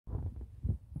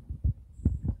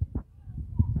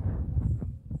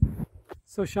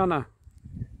So Shaana,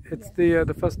 it's the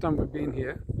first time we've been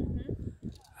here,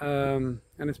 and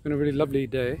it's been a really lovely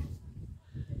day.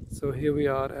 So here we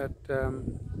are at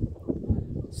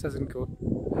Sezincote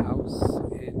House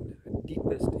in the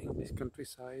deepest English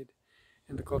countryside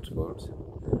in the Cotswolds.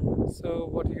 So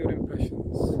what are your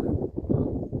impressions?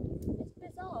 It's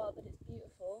bizarre, but it's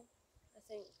beautiful. I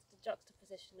think the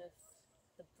juxtaposition of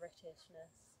the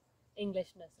Britishness,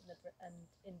 Englishness, and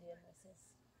Indianness is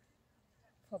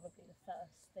probably the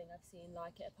first thing I've seen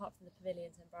like it, apart from the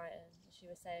pavilions in Brighton. As she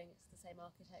was saying, it's the same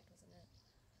architect, isn't it?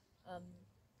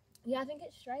 Yeah, I think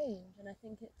it's strange, and I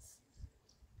think it's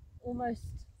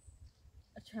almost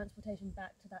a transportation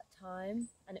back to that time,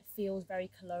 and it feels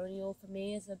very colonial for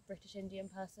me as a British Indian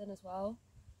person as well.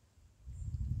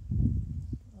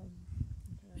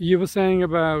 You were saying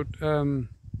about,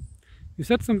 you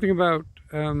said something about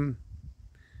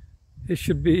it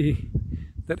should be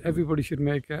that everybody should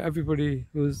make, everybody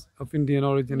who's of Indian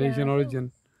origin, Yeah, Asian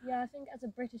origin. Yeah, I think as a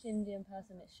British Indian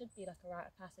person, it should be like a rite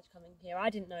of passage coming here. I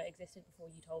didn't know it existed before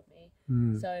you told me.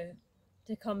 So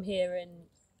to come here and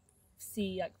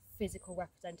see like physical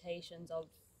representations of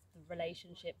the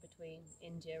relationship between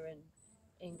India and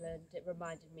England, it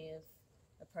reminded me of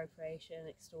appropriation,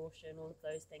 extortion, all of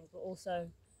those things, but also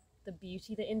the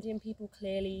beauty that Indian people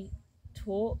clearly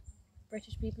taught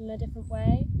British people in a different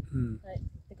way. Like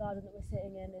the garden that we're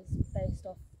sitting in is based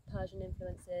off Persian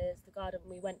influences. The garden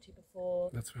we went to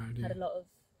before had a lot of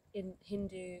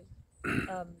Hindu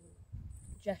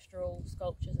gestural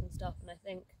sculptures and stuff, and I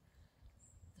think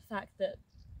the fact that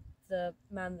the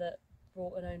man that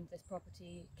bought and owned this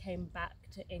property came back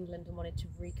to England and wanted to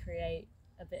recreate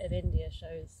a bit of India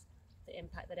shows the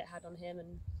impact that it had on him,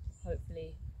 and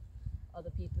hopefully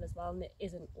other people as well. And it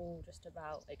isn't all just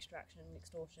about extraction and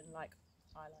extortion like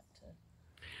I like to.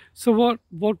 So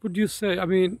what would you say? I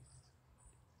mean,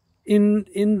 in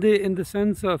the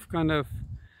sense of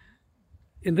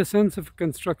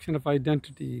construction of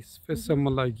identities for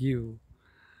someone like you,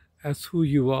 as who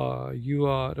you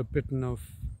are a Briton of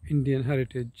Indian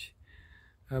heritage,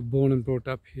 born and brought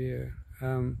up here.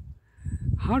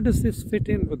 How does this fit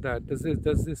in with that? Does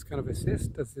this kind of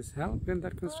assist? Does this help in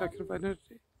that construction of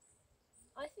identity?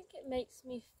 I think it makes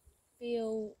me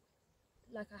feel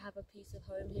like I have a piece of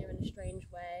home here in a strange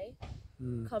way.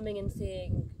 Coming and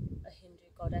seeing a Hindu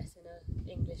goddess in an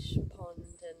English pond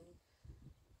and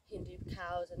Hindu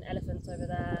cows and elephants over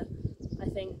there, I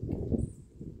think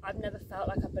I've never felt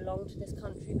like I belong to this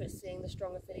country, but seeing the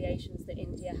strong affiliations that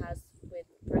India has with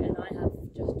Britain, I have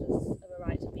just as of a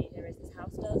right to be here as this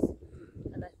house does.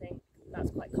 And I think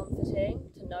that's quite comforting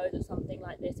to know that something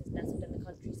like this is nestled in the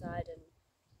countryside, and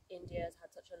India has had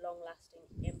such a long-lasting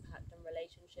impact and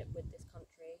relationship with this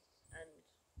country, and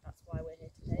that's why we're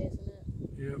here today, isn't it?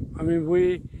 Yeah, I mean,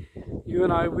 you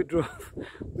and I, we drove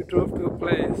to a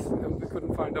place and we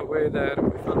couldn't find our way there,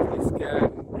 and we felt really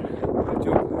scared. And we were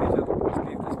joking with each other, let's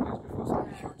leave this place before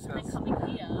somebody shoots us. And then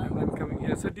coming here. And then coming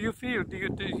here. So do you feel,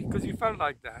 because you felt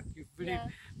like that, you really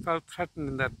felt threatened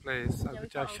in that place,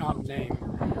 which I shan't name,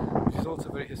 which is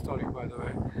also very historic, by the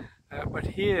way. But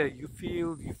here you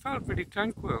felt pretty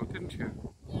tranquil, didn't you?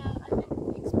 Yeah, I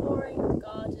think exploring the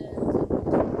gardens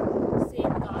and seeing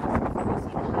the gardens before we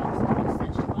see the house that was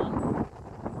set you up.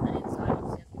 And inside,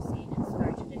 obviously, as we've seen, it's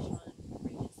very traditional and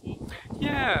Regency.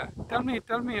 Yeah, tell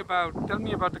me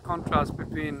about the contrast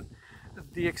between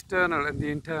the external and the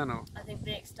internal. I think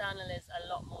the external is a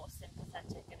lot more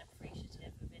sympathetic and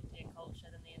appreciative of Indian culture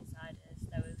than the inside is.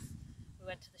 We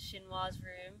went to the chinoise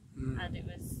room, and it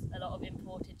was a lot of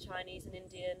imported Chinese and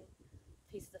Indian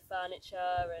pieces of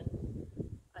furniture, and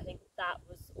I think that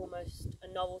was almost a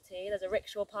novelty. There's a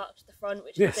rickshaw parked at the front,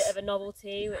 which is a bit of a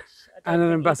novelty, which I don't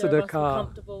think ambassador either of us car. were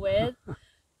comfortable with.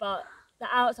 But the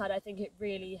outside, I think it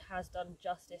really has done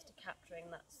justice to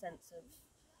capturing that sense of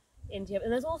India.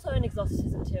 And there's also an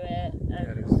exoticism to it,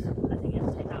 and I think you have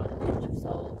to take that with a pinch of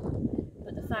salt.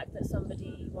 But the fact that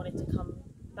somebody wanted to come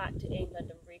back to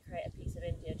England and recreate a piece of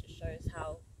India just shows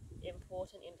how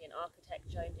important Indian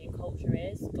architecture, Indian culture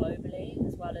is globally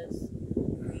as well as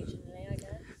regionally, I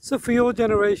guess. So for your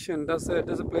generation, does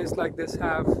a place like this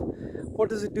have, what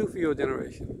does it do for your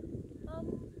generation?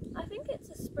 I think it's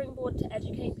a springboard to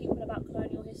educate people about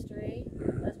colonial history,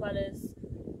 as well as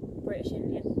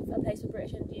a place for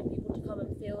British Indian people to come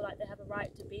and feel like they have a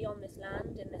right to be on this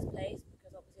land, in this place,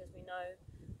 because obviously, as we know,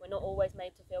 we're not always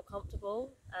made to feel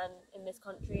comfortable and in this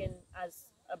country. And as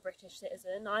a British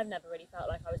citizen, I've never really felt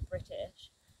like I was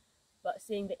British, but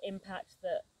seeing the impact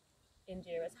that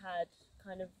India has had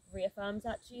kind of reaffirms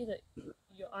that to you, that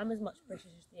I'm as much British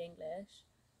as the English,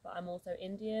 but I'm also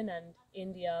Indian, and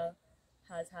India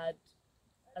has had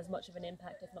as much of an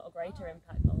impact, if not a greater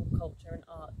impact, on culture and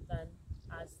art than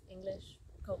as English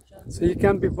culture. So you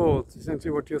can be both,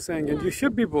 essentially what you're saying, and you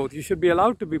should be both. You should be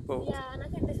allowed to be both. Yeah, and I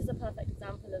think this is a perfect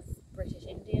example of British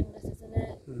Indianness, isn't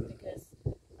it? Because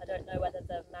I don't know whether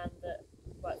the man that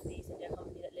worked for the East India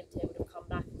Company that lived here would have come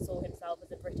back and saw himself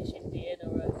as a British Indian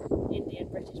or an Indian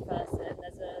British person.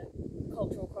 There's a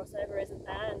cultural crossover, isn't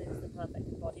there? And it's the perfect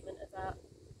embodiment of that.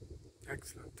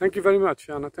 Excellent. Thank you very much,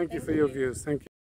 Shaana. Thank you for your views. Thank you.